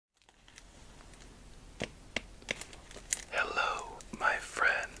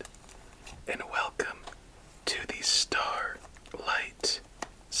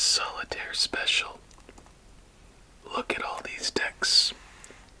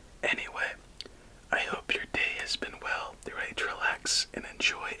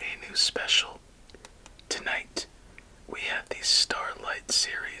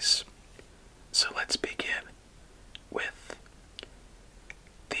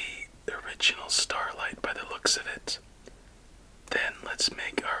original Starlight by the looks of it. Then let's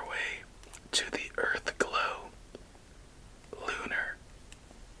make our way to the Earth Glow, Lunar,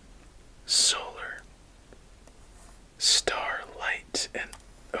 Solar, Starlight, and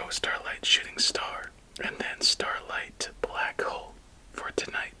Starlight Shooting Star, and then Starlight Black Hole for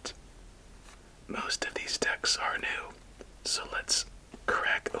tonight. Most of these decks are new, so let's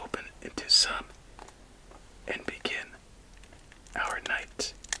crack open into some and begin our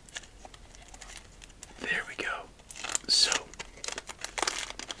night. There we go. So,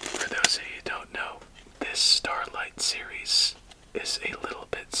 for those of you who don't know, this Starlight series is a little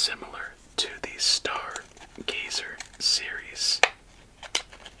bit similar to the Stargazer series,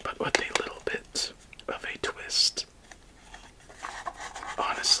 but with a little bit of a twist.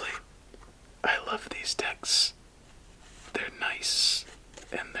 Honestly, I love these decks. They're nice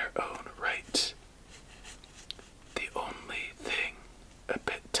in their own right. The only thing a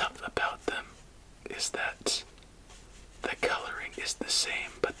bit tough about them is that the coloring is the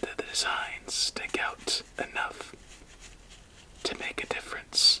same, but the designs stick out enough to make a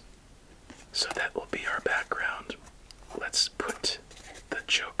difference. So that will be our background. Let's put the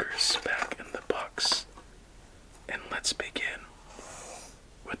jokers back in the box, and let's begin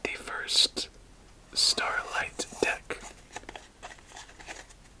with the first Starlight deck.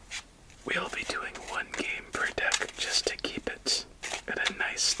 We'll be doing one game per deck just to keep it at a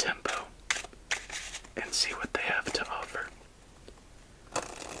nice tempo and see what they have to offer.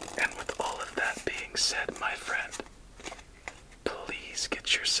 And with all of that being said, my friend, please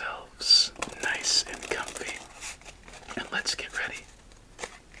get yourselves nice and comfy, and let's get ready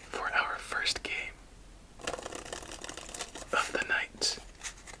for our first game of the night.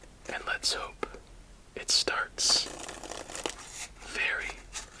 And let's hope it starts very,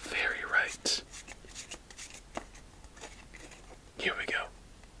 very right. Here we go.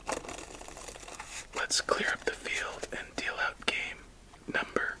 Let's clear up the field and deal out game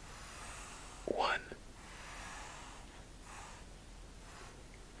number 1.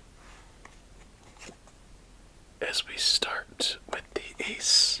 As we start with the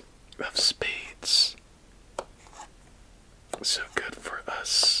Ace of Spades. So good for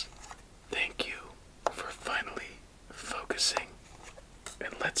us. Thank you for finally focusing.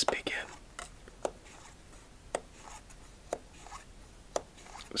 And let's begin.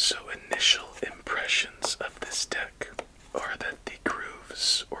 So initial impressions of this deck are that the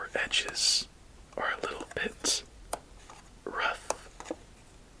grooves or edges are a little bit rough.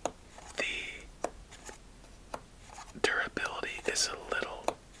 The durability is a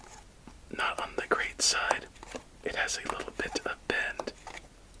little not on the great side. It has a little bit of bend,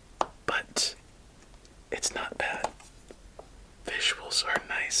 but it's not bad. Visuals are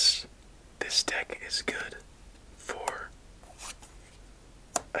nice. This deck is good for,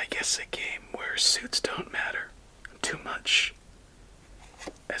 I guess, a game where suits don't matter too much,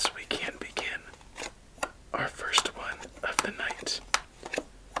 as we can begin our first one of the night.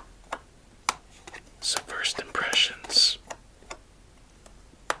 So first impressions,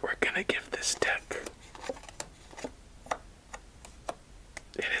 we're gonna give this deck,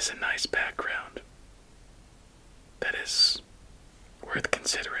 it is a nice background. That is worth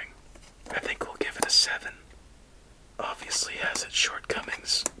considering. I think we'll give it a 7. Obviously has its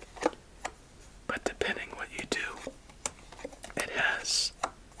shortcomings, but depending what you do, it has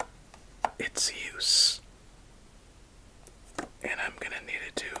its use. And I'm gonna need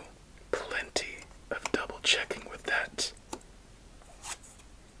to do plenty of double checking with that,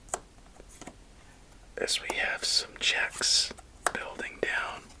 as we have some jacks building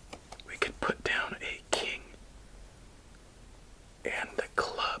down. We could put down a king and the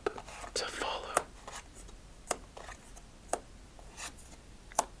club to follow.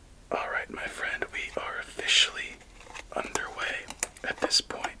 Alright, my friend, we are officially underway at this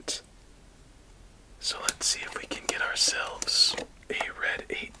point. So let's see if we can get ourselves a red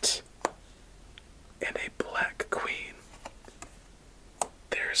 8 and a black queen.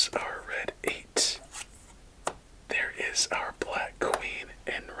 There's our red 8. There is our black queen,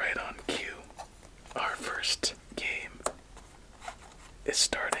 and right on cue, our first game is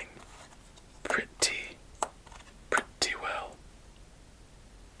starting pretty well.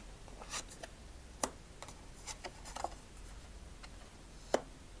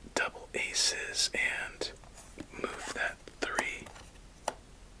 Double aces and move that 3.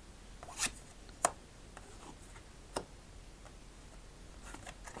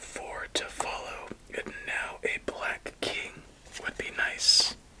 4 to follow, and now a black king would be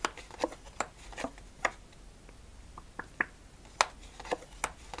nice.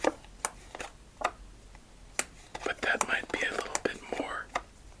 But that might be a little bit more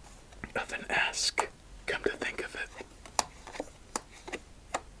of an ask, come to think of it.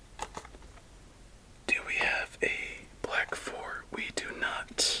 Do we have a black 4? We do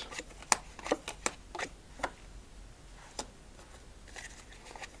not.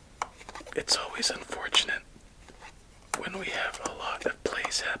 It's always unfortunate when we have a lot of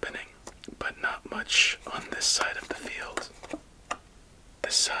plays happening, but not much on this side of the field.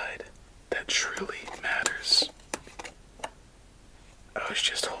 The side that truly matters. I was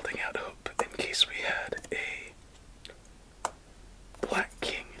just holding out hope in case we had a black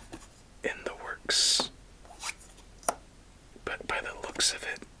king in the works. But by the looks of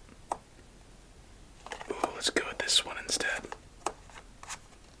it, ooh, let's go with this one instead.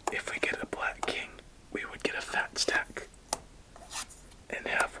 If we get a black king, we would get a fat stack and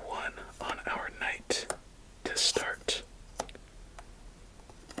have one on our knight to start.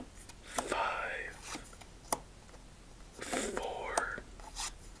 5, 4.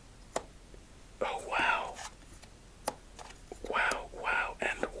 Oh wow. Wow, wow,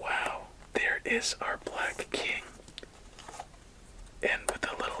 and wow. There is our black king. And with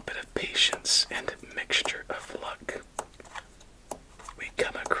a little bit of patience and mixture of luck, we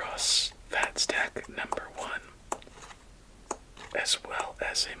come across fat stack number 1, as well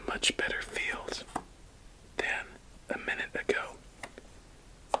as a much better field than a minute ago.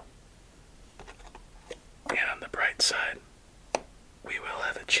 And on the bright side, we will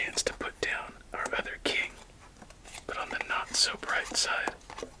have a chance to put down our other king. But on the not so bright side,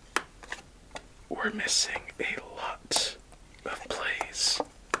 we're missing a lot of plays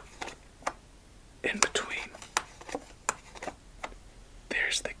in between.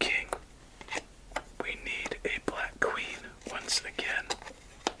 There's the king. We need a black queen once again.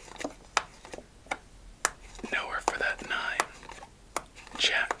 Nowhere for that 9,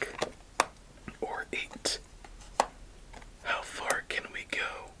 jack, or 8. How far can we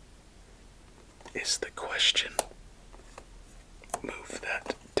go is the question. Move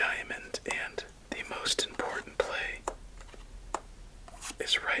that diamond, and the most important play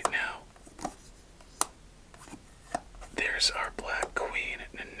is right now. There's our black queen,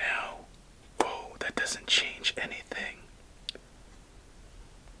 and now, oh, that doesn't change anything.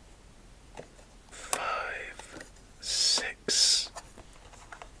 5, 6,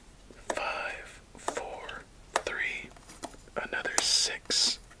 5, 4, 3, another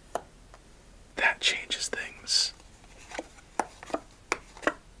 6. That changes things.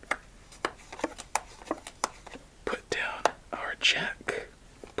 Put down our jack.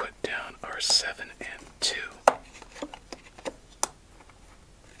 Put down our 7 and 2.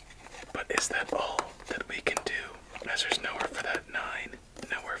 But is that all that we can do? As there's nowhere for that 9,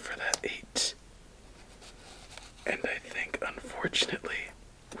 nowhere for that 8. And I think, unfortunately,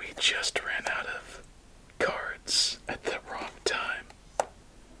 we just ran out of cards at the wrong time.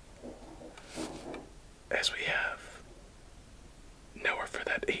 As we have nowhere for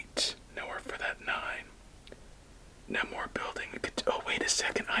that 8, nowhere for that 9. No more building. Oh, wait a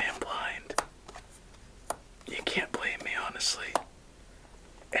second, I am blind. You can't blame me, honestly.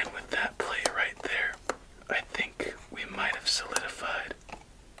 And with that play right there, I think we might have solidified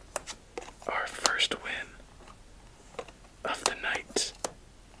our first win of the night.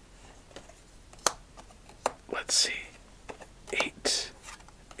 Let's see. 8,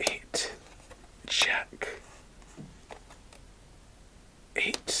 8, jack.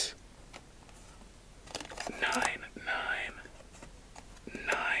 8, 9, 9,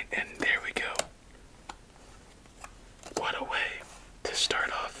 9, and there we go. What a way to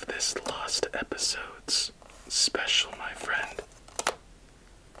start off this Lost Episodes special, my friend.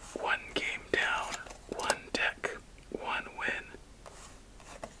 1 game down, 1 deck, 1 win.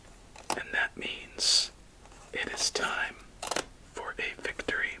 And that means it is time for a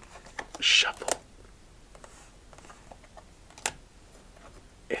victory shuffle.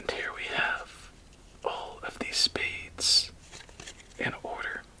 And here we have all of these spades in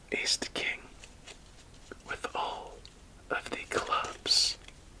order, ace to king, with all of the clubs.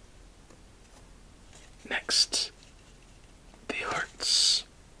 Next, the hearts,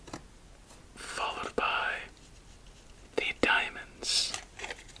 followed by the diamonds.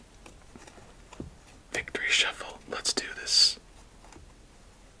 Victory shuffle, let's do this.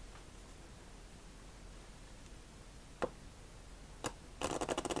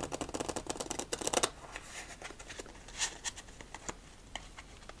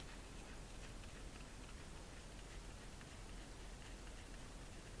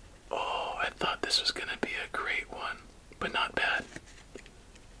 I thought this was going to be a great one, but not bad.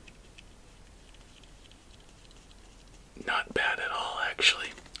 Not bad at all, actually.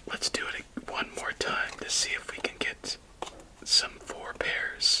 Let's do it one more time to see if we can get some 4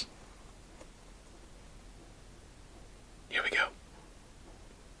 pairs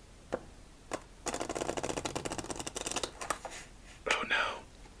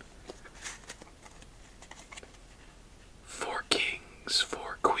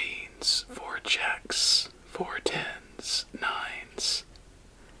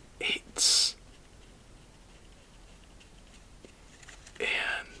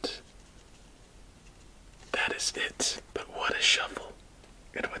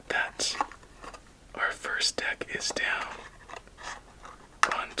deck is down.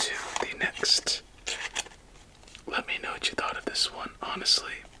 On to the next. Let me know what you thought of this one.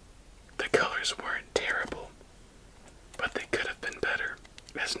 Honestly, the colors weren't terrible, but they could have been better,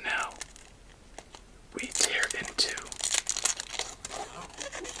 as now we tear into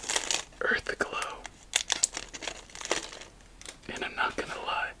Earth Glow. And I'm not gonna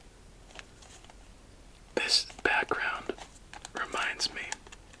lie, this background reminds me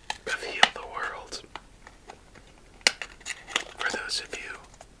of Heal the World. For those of you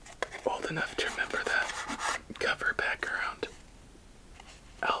old enough to remember that cover background,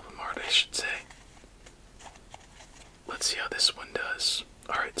 album art I should say. Let's see how this one does.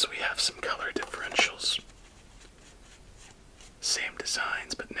 Alright, so we have some color differentials. Same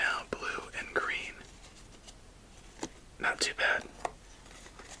designs, but now blue and green. Not too bad.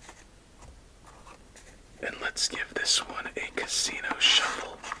 And let's give this one a casino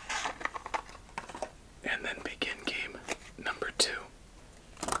shuffle. And then begin game number 2.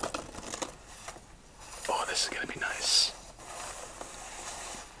 Oh, this is gonna be nice.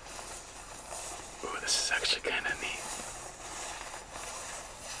 Ooh, this is actually kinda neat.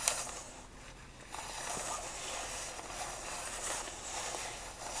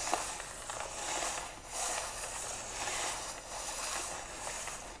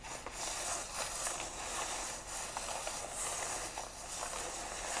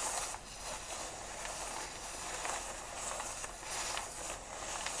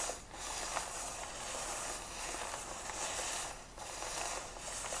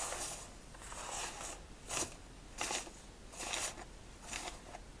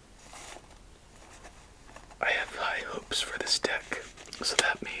 I have high hopes for this deck, so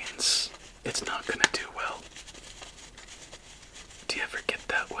that means it's not gonna do well. Do you ever get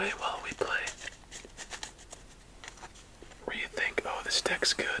that way while we play? Where you think, oh, this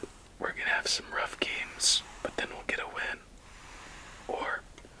deck's good, we're gonna have some rough games, but then we'll get a win. Or,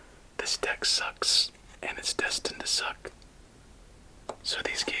 this deck sucks, and it's destined to suck. So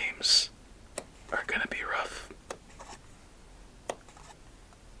these games are gonna be rough.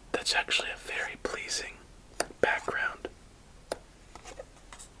 That's actually a very pleasing background.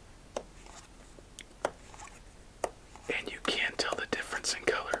 And you can't tell the difference in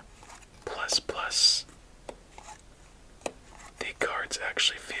color. Plus, the cards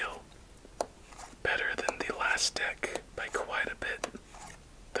actually feel better than the last deck by quite a bit.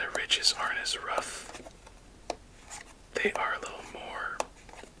 The ridges aren't as rough. They are a little more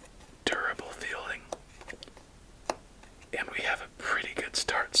durable feeling. And we have a pretty good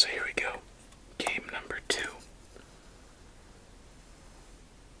start, so here we go. Game number 2.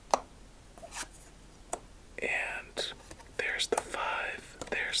 And there's the 5,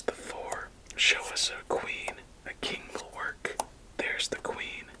 there's the 4. Show us a queen, a king will work. There's the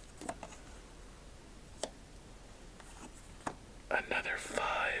queen. Another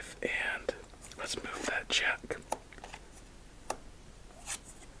 5, and let's move that jack.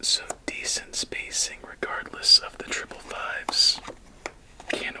 So decent spacing regardless of the triple 5s.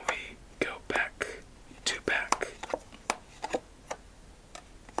 Can we go back to back?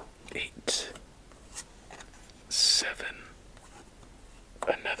 8, 7,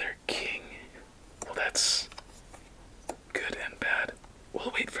 another king. Well, that's good and bad.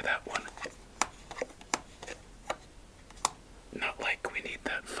 We'll wait for that one. Not like we need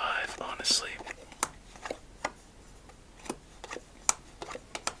that 5, honestly.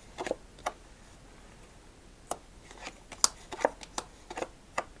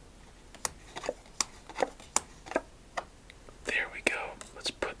 There we go.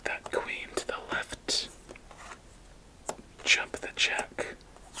 Let's put that queen to the left. Jump the jack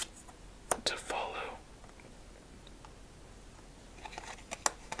to follow.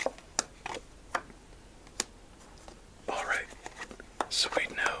 Alright, so we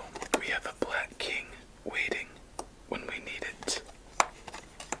know we have a black king waiting when we need it.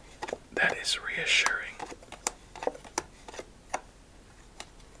 That is reassuring.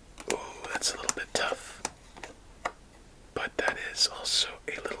 Ooh, that's a little bit tough. But that is also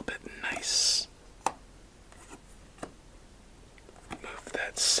a little bit nice. Move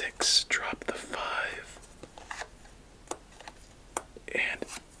that 6, drop the 5. And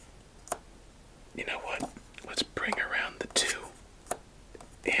you know what? Let's bring around the 2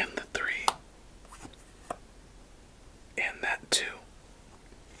 and the 3 and that 2.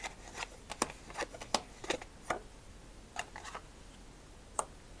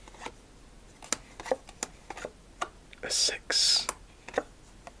 A 6.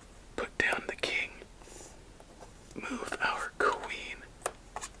 Put down the king. Move our queen.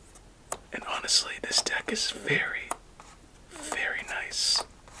 And honestly, this deck is very, very nice.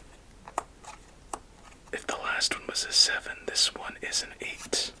 If the last was a 7. This one is an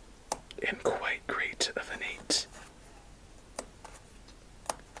 8. And quite great of an 8.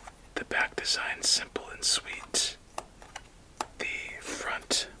 The back design simple and sweet. The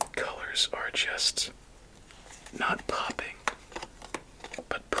front colors are just not popping,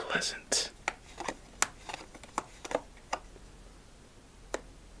 but pleasant.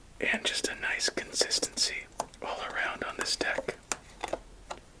 And just a nice consistency all around on this deck.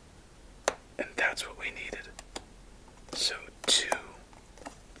 And that's what we needed. So 2,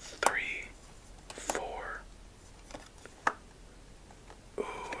 3, 4. Ooh,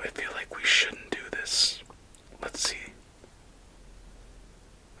 I feel like we shouldn't do this. Let's see.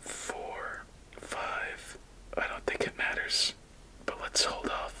 4, 5. I don't think it matters, but let's hold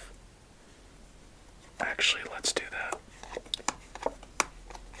off. Actually, let's do that.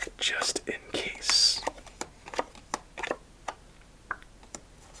 Just in case.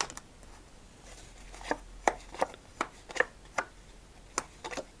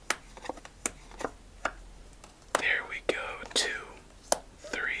 There we go. 2,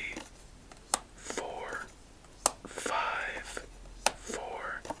 3, 4, 5,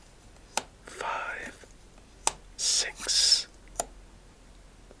 4, 5, 6.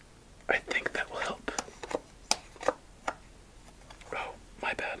 I think that will help. Oh,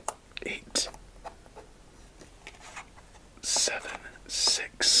 my bad. 8, 7,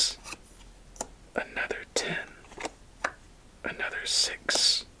 6. Another 10. Another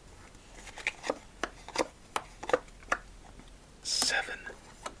 6. 7.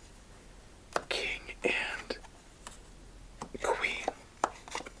 King and Queen.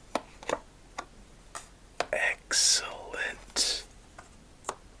 Excellent.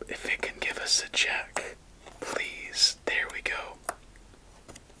 If it can give us a jack, please. There we go.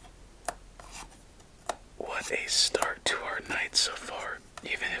 What a start to our night so far.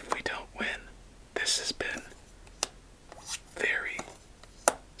 Even if we don't win, this has been very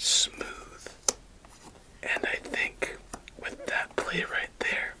smooth. And I think with that play right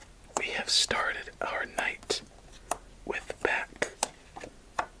there, we have started our night with back-to-back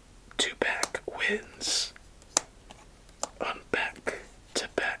wins on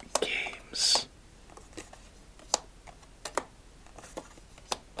back-to-back games.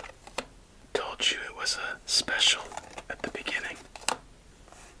 Told you it was a special at the beginning.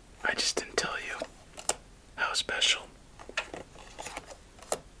 I just didn't tell you how special.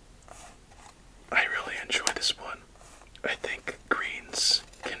 I really enjoy this one. I think greens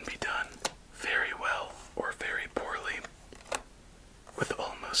can be done very well or very poorly, with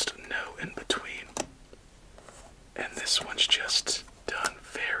almost no in between. And this one's just done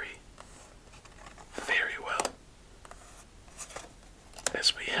very, very well.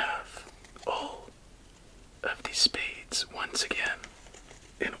 As we have all of these spades once again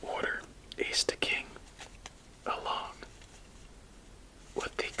in order, ace to king, along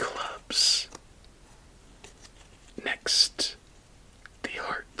with the clubs. Next, the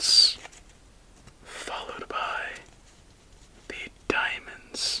hearts, followed by the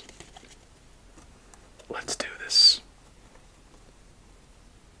diamonds. Let's do this.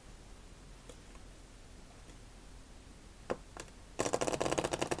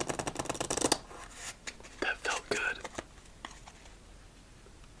 That felt good.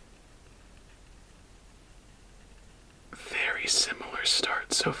 Very similar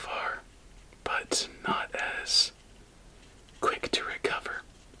start so far, but not as quick to recover.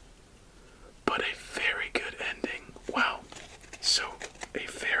 But a very good ending. Wow. So, a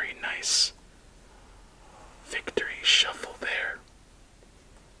very nice victory shuffle there.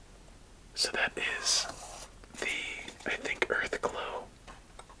 So that is the, I think, Earth Glow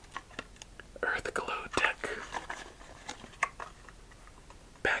deck.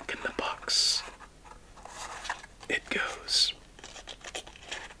 Back in the box it goes.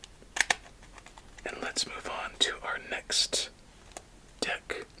 And let's move on to our next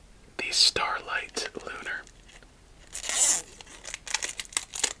deck, the Starlight Lunar.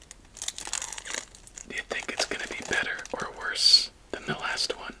 Do you think it's going to be better or worse than the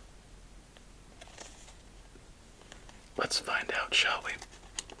last one? Let's find out, shall we?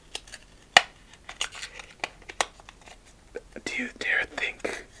 Do you dare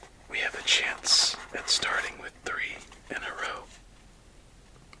think we have a chance at starting with 3 in a row?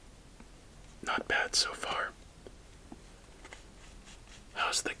 Not bad so far.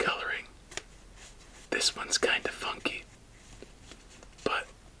 How's the coloring? This one's kind of funky. But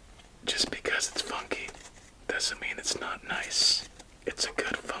just because it's funky doesn't mean it's not nice. It's a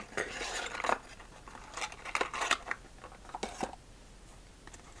good funk.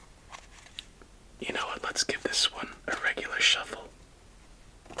 You know what, let's give this one a regular shuffle.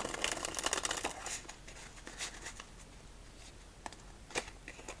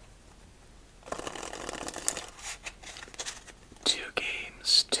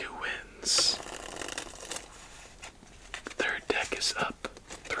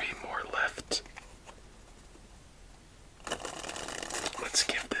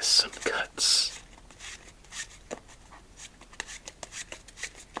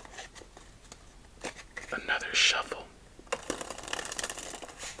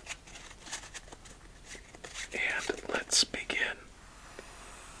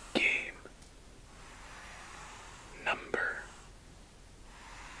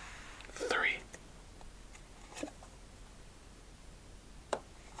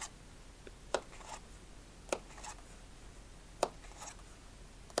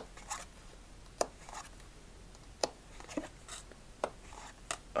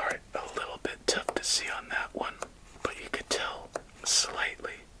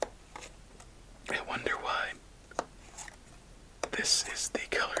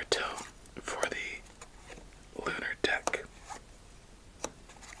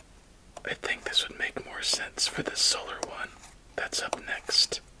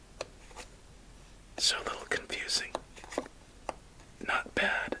 next. So a little confusing. Not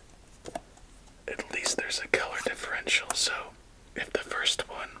bad. At least there's a color differential, so if the first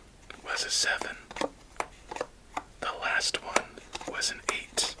one was a 7, the last one was an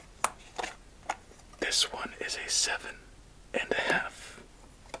 8. This one is a 7.5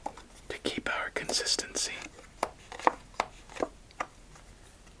 to keep our consistency.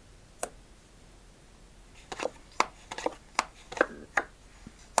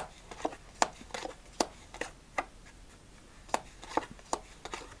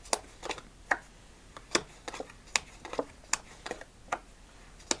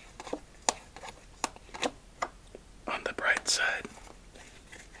 On the bright side,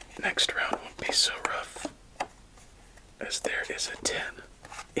 next round won't be so rough, as there is a 10,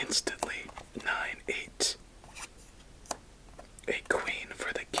 instantly 9, 8. A queen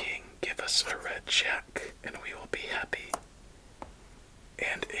for the king, give us a red jack, and we will be happy.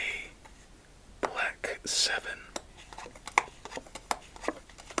 And a black 7.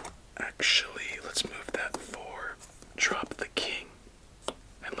 Actually, let's move that 4, drop the king,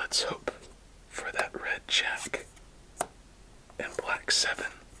 and let's hope for that red jack and black 7.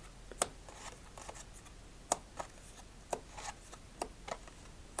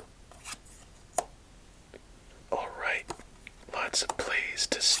 Alright, lots of plays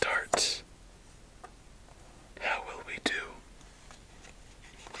to start. How will we do?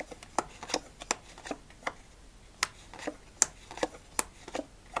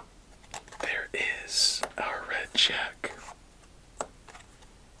 There is our red jack.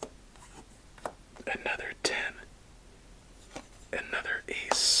 Another 10. Another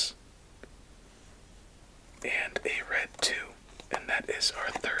ace. And a red 2. And that is our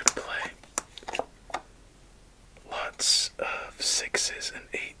third play. Lots of 6s and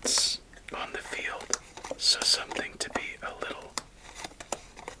 8s on the field, so something to be a little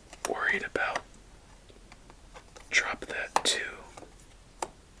worried about. Drop that 2,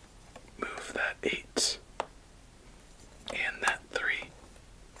 move that 8, and that 3.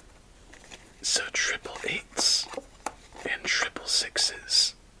 So triple 8s and triple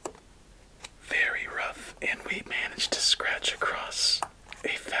 6s. Very rough, and we managed to scratch across a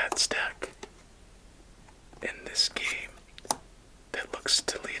fat stack in this game that looks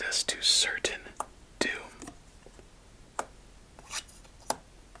to lead us to certain doom.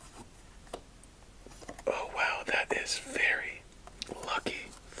 Oh wow, that is very lucky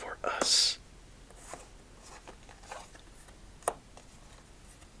for us.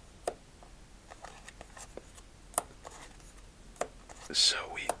 So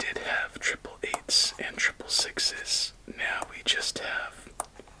we did have triple 8s and triple 6s. Now we just have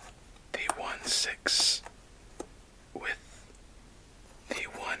the 1 6 with the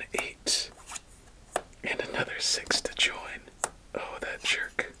 1 8 and another 6 to join. Oh, that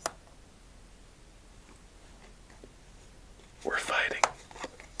jerk. We're fighting.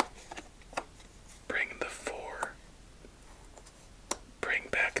 Bring the 4. Bring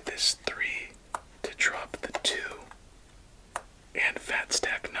back this 3 to drop the 2. And fat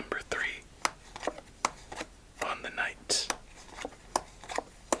stack number 3 on the night.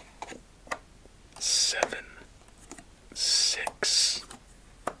 7, 6,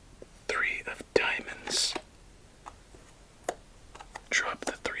 3 of diamonds. Drop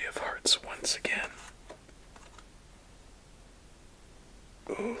the 3 of hearts once again.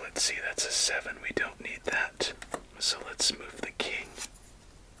 Ooh, let's see, that's a 7. We don't need that. So let's move the king.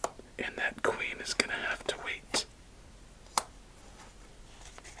 And that queen is gonna have to wait.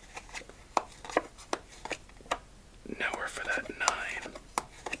 Nowhere for that 9.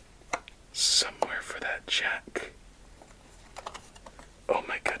 Somewhere for that jack. Oh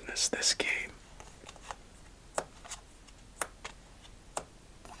my goodness, this game.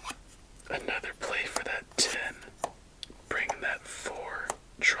 Another play for that 10. Bring that 4.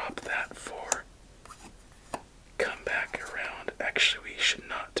 Drop that 4. Come back around. Actually, we should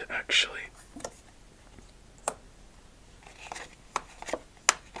not actually.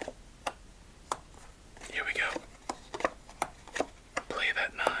 Here we go. Play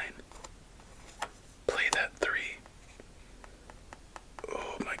that 9. Play that 3.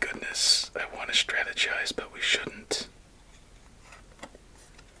 Oh my goodness. I want to strategize, but we shouldn't.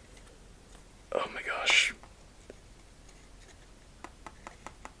 Oh my gosh.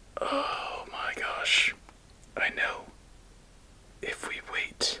 Oh my gosh. I know. If we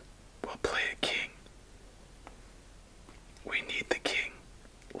wait, we'll play a king. We need the king.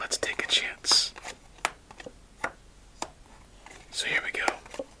 Let's take a chance. So here we go.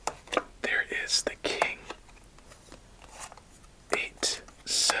 There is the king. 8,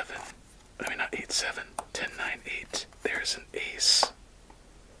 7. I mean, not 8, 7. 10, 9, 8. There's an ace.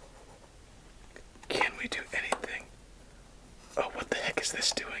 is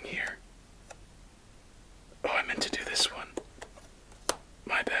this doing here? Oh, I meant to do this one.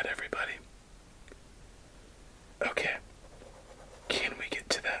 My bad, everybody. Okay. Can we get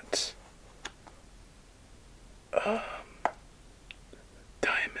to that?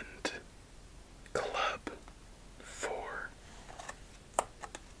 Diamond club 4,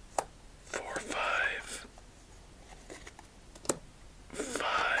 4, 5,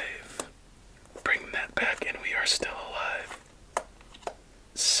 5. Bring that back, and we are still alive.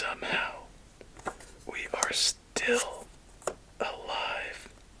 Somehow, we are still alive.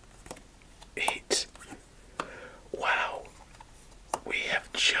 8. Wow. We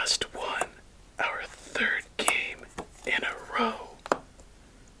have just won our 3rd game in a row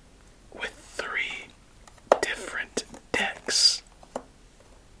with 3 different decks.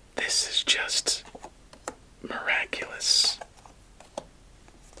 This is just miraculous.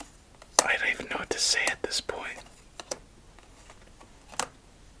 I don't even know what to say at this point.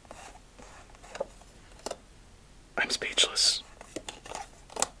 I'm speechless.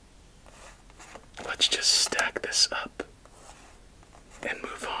 Let's just stack this up and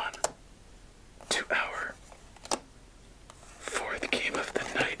move on to our 4th game of the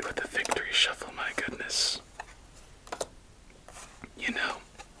night with the victory shuffle. My goodness. You know,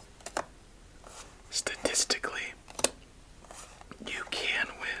 statistically, you can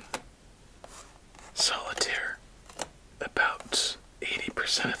win Solitaire about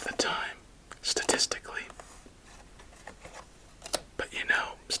 80% of the time, statistically. But you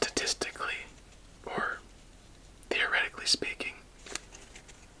know, statistically, or theoretically speaking,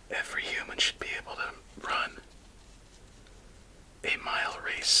 every human should be able to run a mile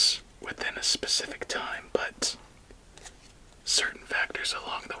race within a specific time, but certain factors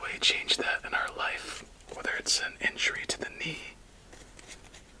along the way change that in our life, whether it's an injury to the knee,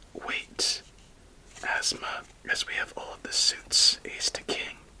 weight, asthma, as we have all of the suits, ace to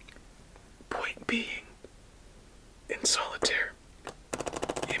king. Point being, in Solitaire,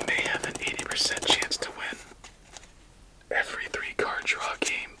 you may have an 80% chance to win every 3-card draw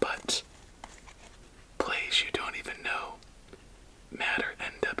game, but plays you don't even know matter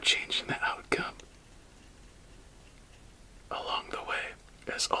end up changing the outcome along the way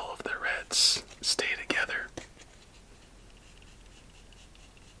as all of the reds stay together.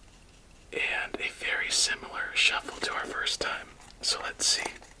 And a very similar shuffle to our first time. So let's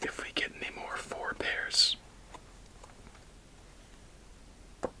see if we get any more 4 pairs.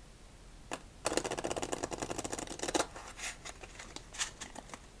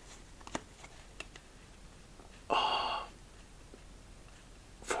 Ah,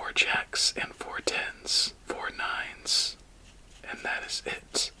 4 jacks and 4 tens, 4 nines, and that is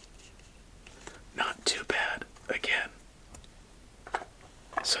it. Not too bad, again.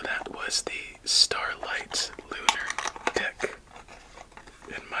 So that was the Starlight Lunar deck.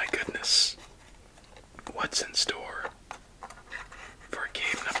 And my goodness, what's in store for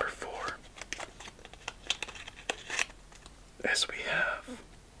game number 4? As we have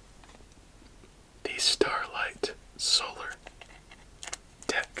the Starlight Solar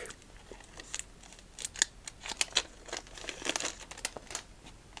deck.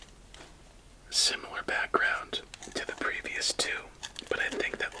 Similar background to the previous 2, but I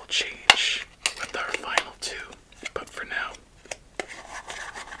think that will change with our final 2. But for now,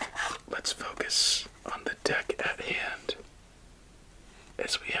 let's focus on the deck at hand,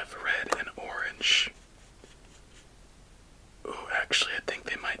 as we have red and orange. Ooh, actually, I think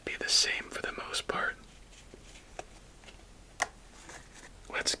they might be the same for the most part.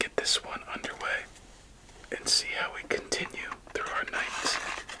 Let's get this one underway and see how we continue through our night.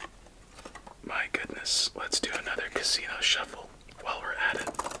 My goodness, let's do another casino shuffle while we're at it.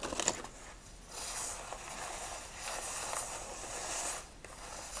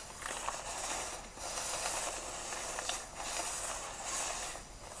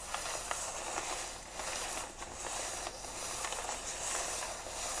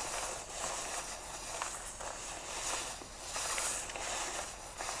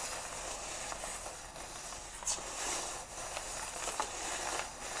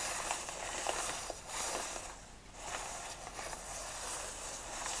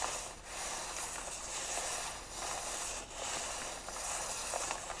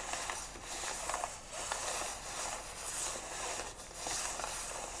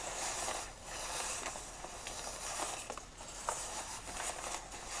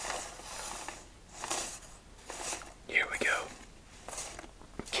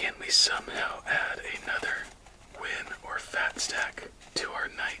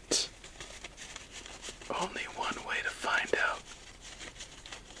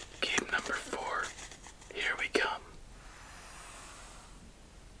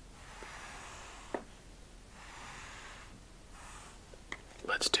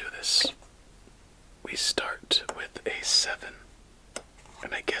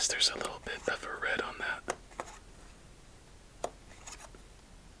 guess there's a little bit of a red on that.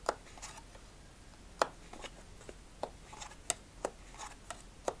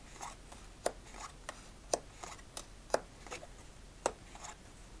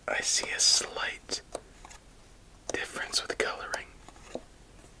 I see a slight difference with coloring.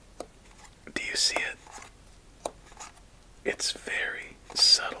 Do you see it? It's very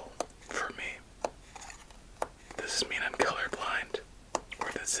subtle for me. Does this mean I'm colorblind? Or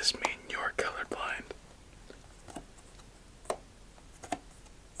does this mean you're colorblind?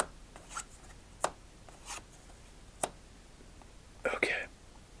 Okay.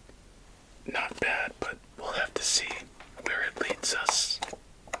 Not bad, but we'll have to see where it leads us.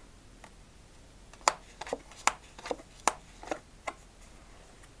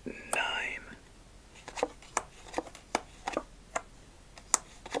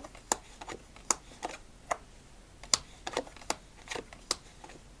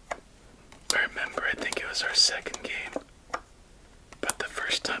 Our second game, but the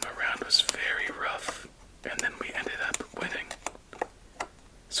first time around was very rough, and then we ended up winning.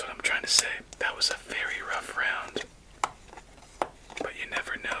 So what I'm trying to say, that was a very rough round, but you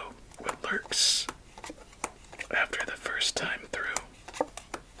never know what lurks after the first time through.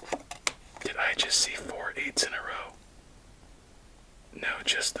 Did I just see 4 8s in a row? No,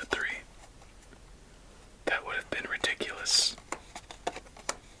 just the 3. That would have been ridiculous.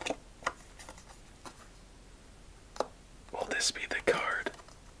 Will this be the card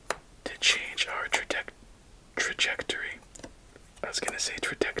to change our trajectory? I was gonna say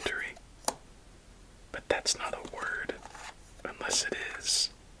trajectory, but that's not a word, unless it is.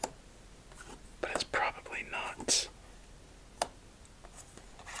 But it's probably not.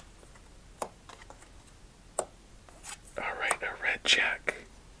 Alright, a red jack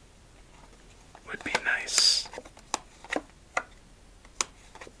would be nice.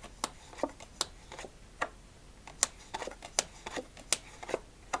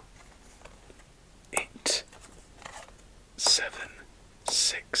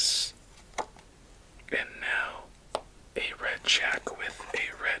 And now a red jack with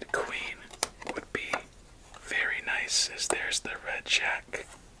a red queen would be very nice, as there's the red jack.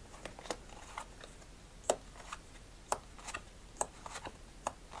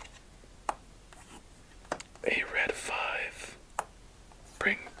 A red 5.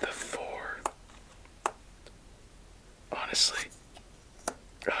 Bring the 4. Honestly,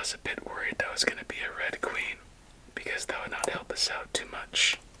 I was a bit worried that was going to be a red queen, because that would not help us out too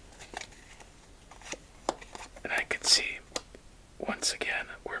much. And I could see, once again,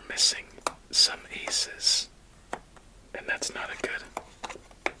 we're missing some aces. And that's not a good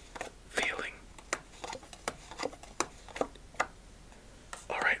feeling.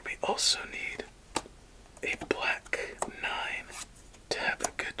 Alright, we also need a black 9 to have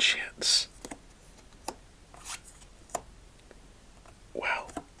a good chance. Wow.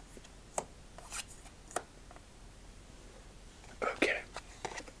 Okay.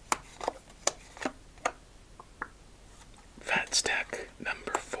 Fat stack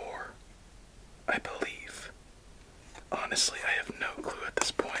number 4, I believe. Honestly, I have no clue at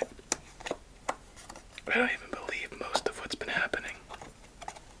this point. I don't even believe most of what's been happening.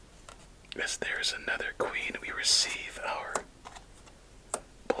 As there's another queen, we receive our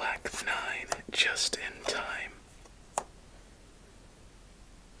black 9 just in time.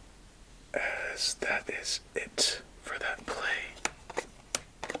 As that is it for that play.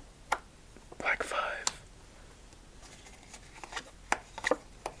 Black 5.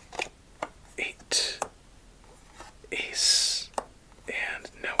 8. Ace. And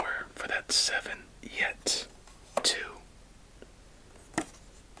nowhere for that 7 yet. 2.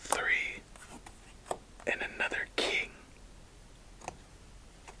 3. And another king.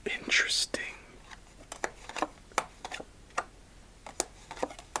 Interesting.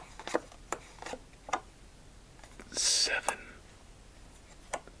 7.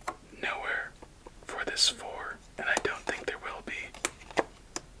 Nowhere for this 4, and I don't think there will be.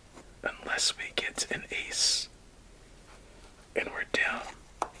 Unless we get an ace. And we're down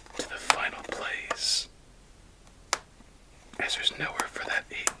to the final plays. As there's nowhere for that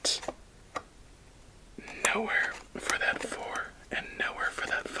 8. Nowhere for that 4, and nowhere for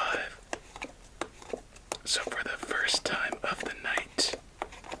that 5. So for the first time of the night,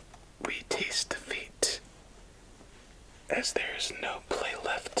 we taste defeat. As there's no play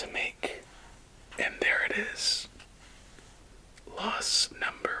left to make. And there it is. Loss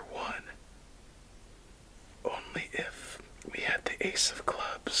number 1. Only if we had the ace of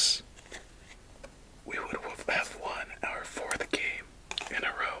clubs, we would have won our 4th game in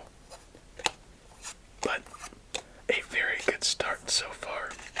a row. But a very good start so far. far.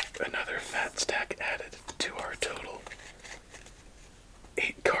 Another fat stack added to our total.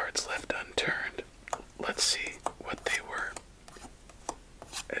 8 cards left unturned. Let's see what they were,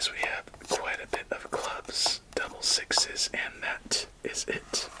 as we have quite a bit of clubs, double sixes, and that is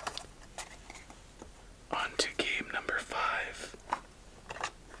it. On to game number 5.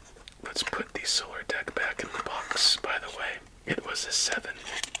 Let's put the solar deck back in the box. By the way, it was a 7,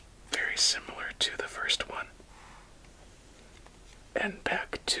 very similar to the first one. And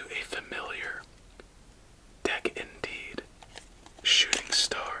back to a familiar deck indeed, Shooting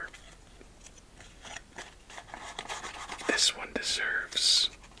Star. This one deserves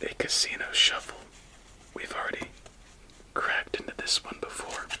a casino shuffle. We've already cracked into this one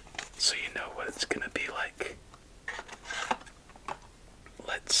before, so you know what it's gonna be like.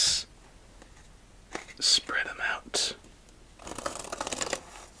 Let's spread them out.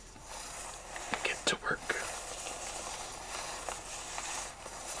 Get to work.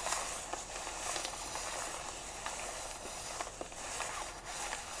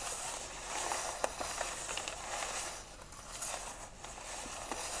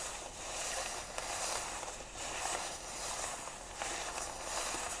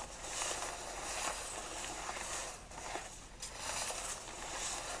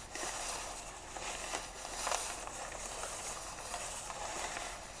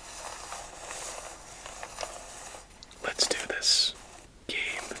 Let's do this. Game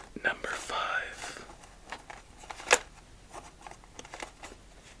number 5.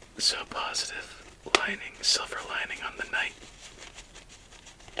 So positive, silver lining on the night.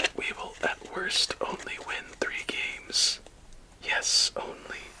 We will at worst only win 3 games. Yes,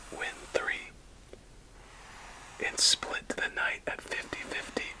 only win 3. And split the night at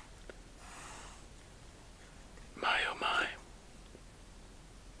 50-50. My oh my.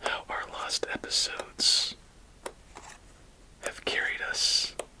 How our lost episodes have carried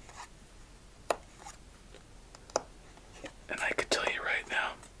us. And I could tell you right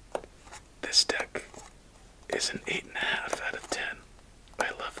now, this deck is an 8.5 out of 10.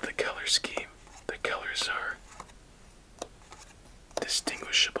 I love the color scheme. The colors are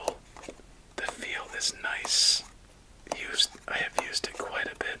distinguishable. The feel is nice. I have used it quite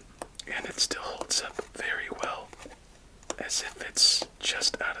a bit, and it still holds up very well, as if it's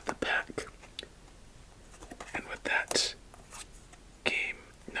just out of the pack. And with that, game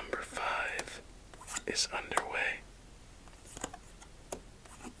number 5 is underway.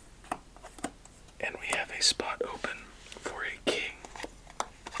 And we have a spot open for a king.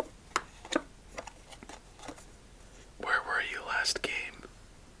 Where were you last game?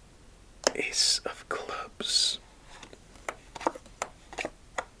 Ace of clubs.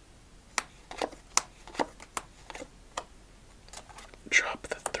 Drop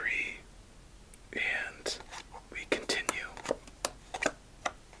the 3, and we continue.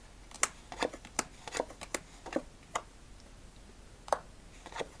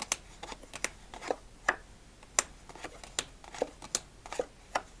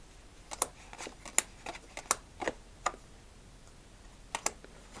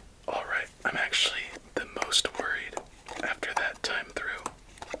 Alright, I'm actually the most worried after that time through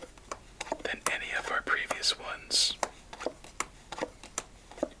than any of our previous ones.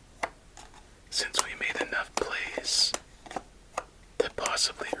 Since we made enough plays to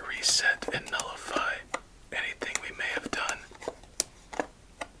possibly reset and nullify anything we may have done.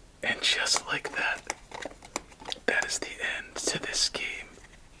 And just like that, that is the end to this game,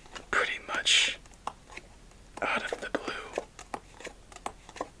 pretty much out of the blue.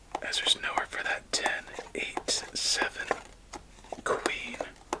 As there's nowhere for that 10, 8, 7, queen,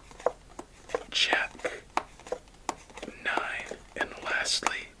 jack, 9, and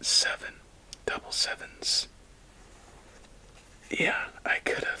lastly 7. Double 7s. Yeah, I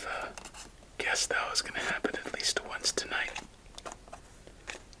could have guessed that was going to happen at least once tonight.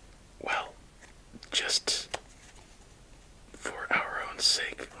 Well, just for our own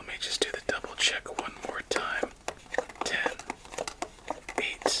sake, let me just do the double check one more time. 10,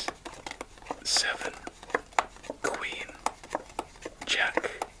 8, 7, queen,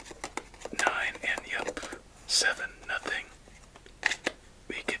 jack, 9, and yup, 7, nothing.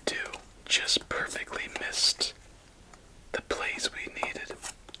 We could do just perfectly missed the plays we needed.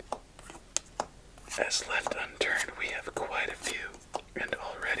 As left unturned, we have quite a few, and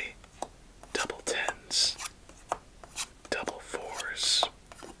already double 10s, double 4s,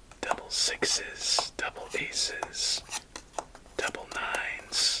 double 6s, double aces, double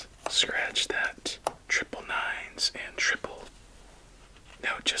 9s, scratch that, triple 9s, and triple.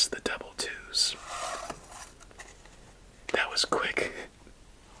 No, just the double 2s. That was quick.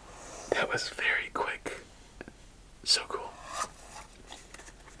 That was very quick. So cool.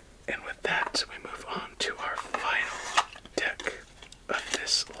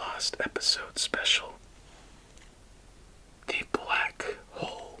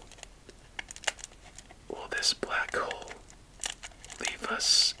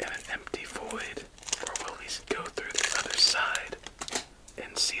 us in an empty void, or will we go through the other side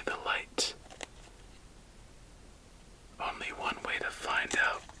and see the light? Only one way to find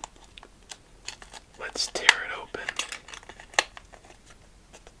out. Let's tear it open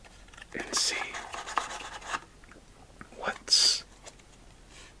and see what's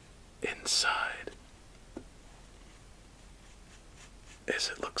inside. As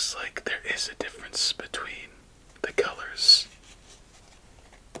it looks like there is a difference between the colors.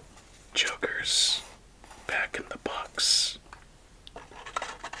 Joker's back in the box.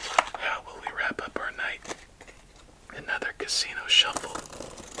 How will we wrap up our night? Another casino shuffle.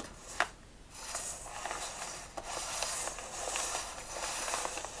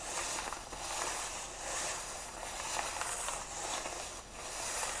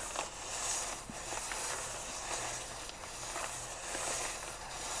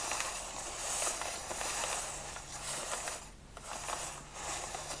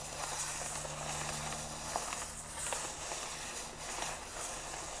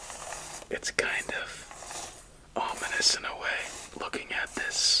 It's kind of ominous in a way, looking at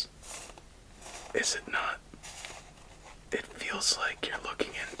this. Is it not? It feels like you're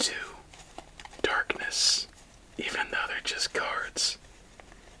looking into darkness, even though they're just cards.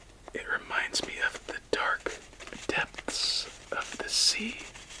 It reminds me of the dark depths of the sea.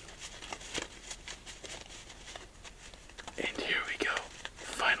 And here we go.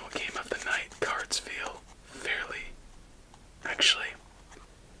 Final game of the night. Cards feel fairly... Actually,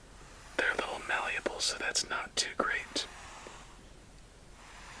 they're a little malleable, so that's not too great.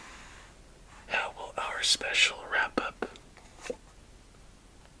 How will our special wrap up?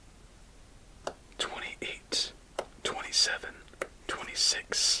 28, 27,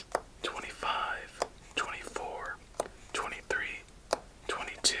 26, 25, 24, 23,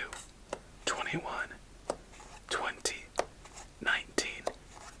 22, 21, 20, 19,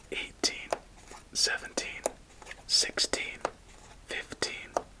 18, 17, 16, 15,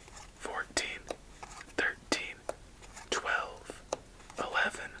 14, 13, 12,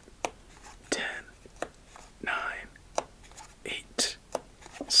 11, 10, 9, 8,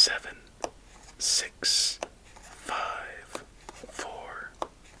 7, 6, 5, 4,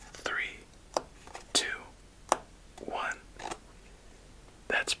 3, 2, 1.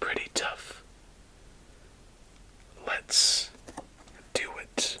 That's pretty tough. Let's do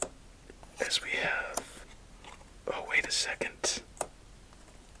it as we have... Oh, wait a second.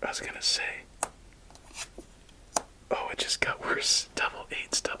 I was gonna say... Oh, it just got worse. Double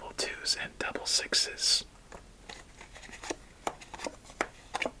eights, double twos, and double sixes.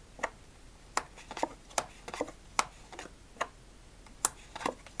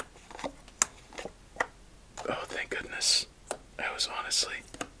 Oh, thank goodness. I was honestly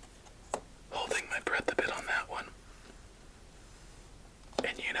holding my breath a bit on that one.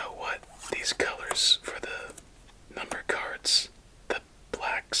 And you know what? These colors for the number cards, the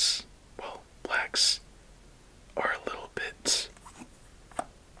blacks, well, blacks are a little bit,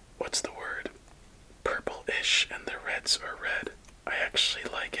 what's the word? Purple-ish, and the reds are red. I actually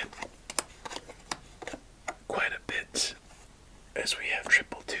like it quite a bit, as we have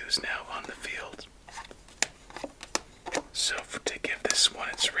triple twos now on the field. So to give this one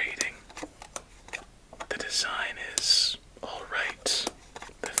its rating, the design is alright,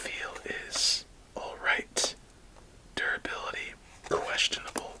 the feel is alright, durability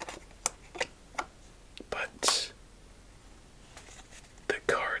questionable, but the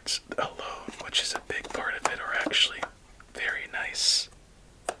cards alone, which is a big part of it, are actually very nice.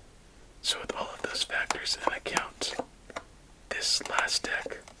 So with all of those factors in account, this last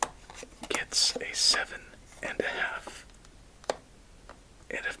deck gets a 7.5.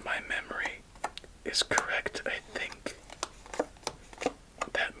 And if my memory is correct, I think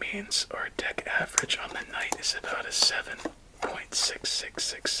that means our deck average on the night is about a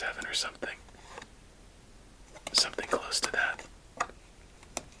 7.6667 or something. Something close to that.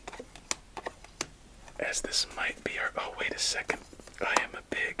 As this might be our... Oh, wait a second. I am a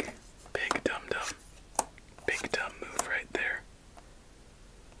big dum-dum. Big dumb move right there.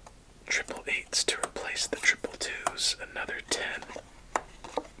 Triple eights to replace the triple twos. Another 10.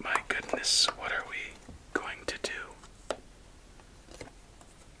 My goodness, what are we going to do?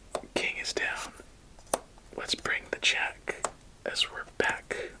 King is down. Let's bring the jack as we're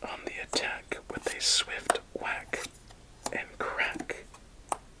back on the attack with a swift whack and crack.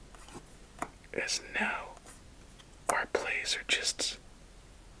 As now our plays are just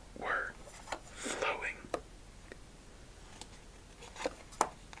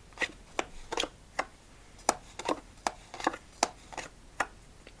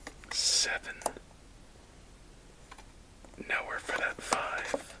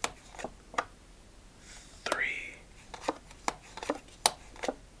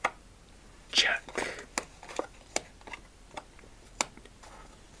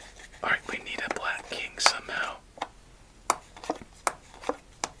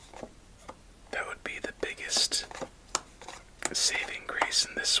Saving grace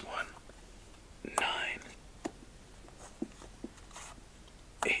in this one. 9,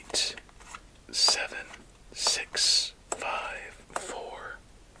 8, 7, 6, 5, 4.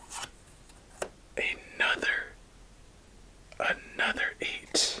 Another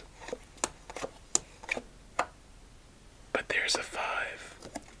 8. But there's a 5.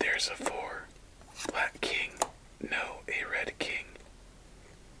 There's a 4. Black king. No, a red king.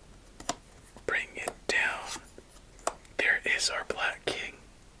 Bring it down. There is our black king.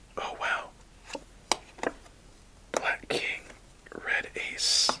 Oh wow. Black king, red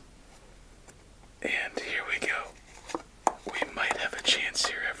ace. And here we go. We might have a chance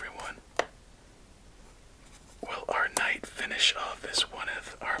here, everyone. Will our night finish off as one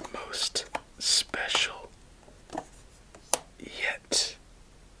of our most special yet?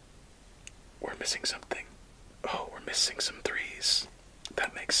 We're missing something. Oh, we're missing some 3s.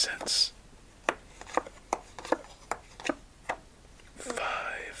 That makes sense.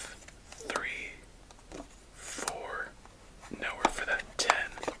 5, 3, 4. Nowhere for that 10.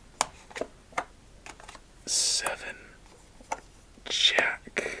 7.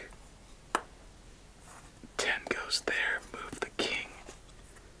 Jack. 10 goes there. Move the king.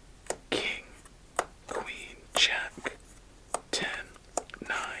 King. Queen. Jack. 10.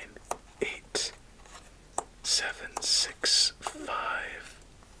 9. 8. 7. 6. 5.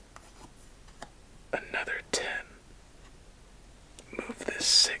 Another 10. Move this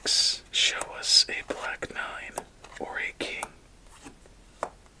 6. Show us a black 9 or a king.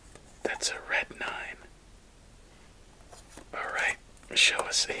 That's a red 9. Alright, show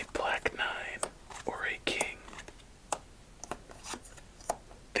us a black 9 or a king.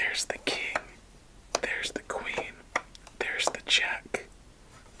 There's the king. There's the queen. There's the jack.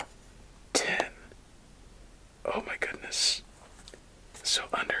 10. Oh my goodness. So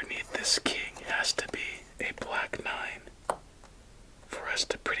underneath this king has to be a black 9 for us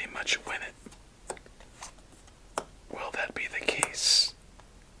to pretty much win it. Will that be the case?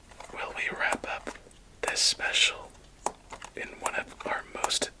 Will we wrap up this special in one of our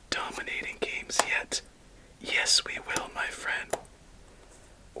most dominating games yet? Yes, we will, my friend.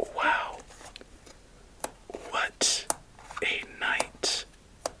 Wow. What a night.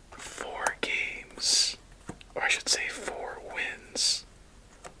 4 games. Or I should say 4 wins.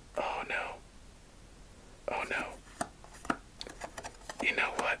 Oh no. Oh no. You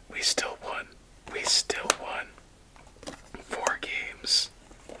know what? We still won. We still won. 4 games.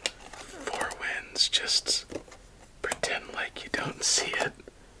 4 wins. Just pretend like you don't see it.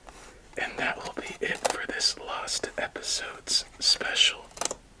 And that will be it for this Lost Episodes special.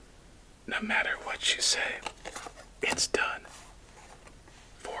 No matter what you say, it's done.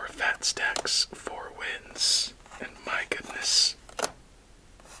 4 fat stacks, 4 wins. And my goodness,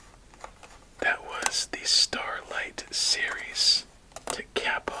 that was the Starlight series to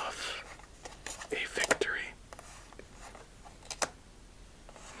cap off a victory.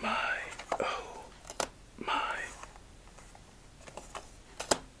 My, oh my.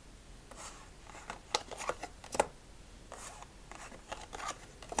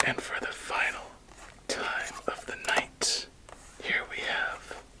 And for the final time of the night, here we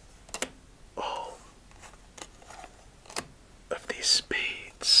have all of these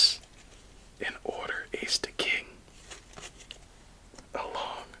spades in order, ace to king,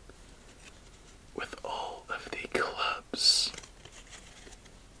 along with all of the clubs.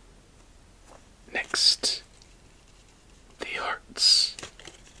 Next, the hearts,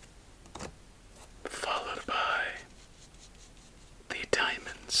 followed by the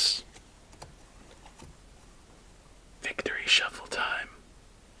diamonds. Victory shuffle time.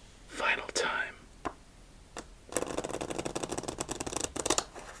 Final time.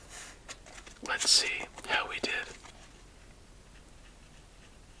 Let's see how we did.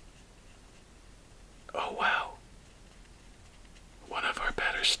 Oh wow. One of our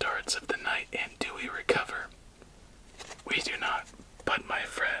better starts of the night, and do we recover? We do not, but my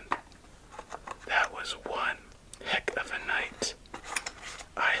friend, that was one heck of a night.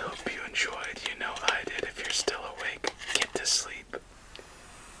 I hope you enjoyed. You know I did. If you're still awake, get to sleep.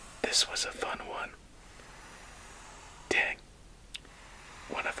 This was a fun one. Dang.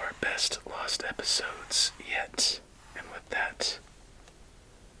 One of our best Lost episodes yet. And with that,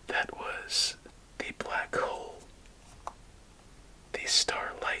 that was the black hole, the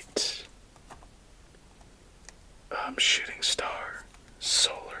starlight, shooting star,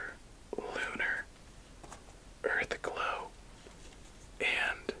 solar, lunar, earth glow,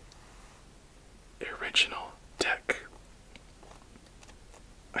 and original deck.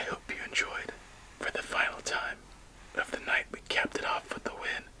 I hope you enjoyed. For the final time of the night, we capped it off with the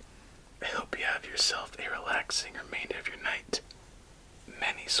win. I hope you have yourself a relaxing remainder of your night.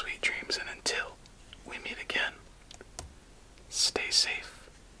 many sweet dreams, and until we meet again, stay safe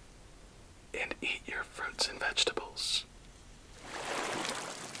and eat your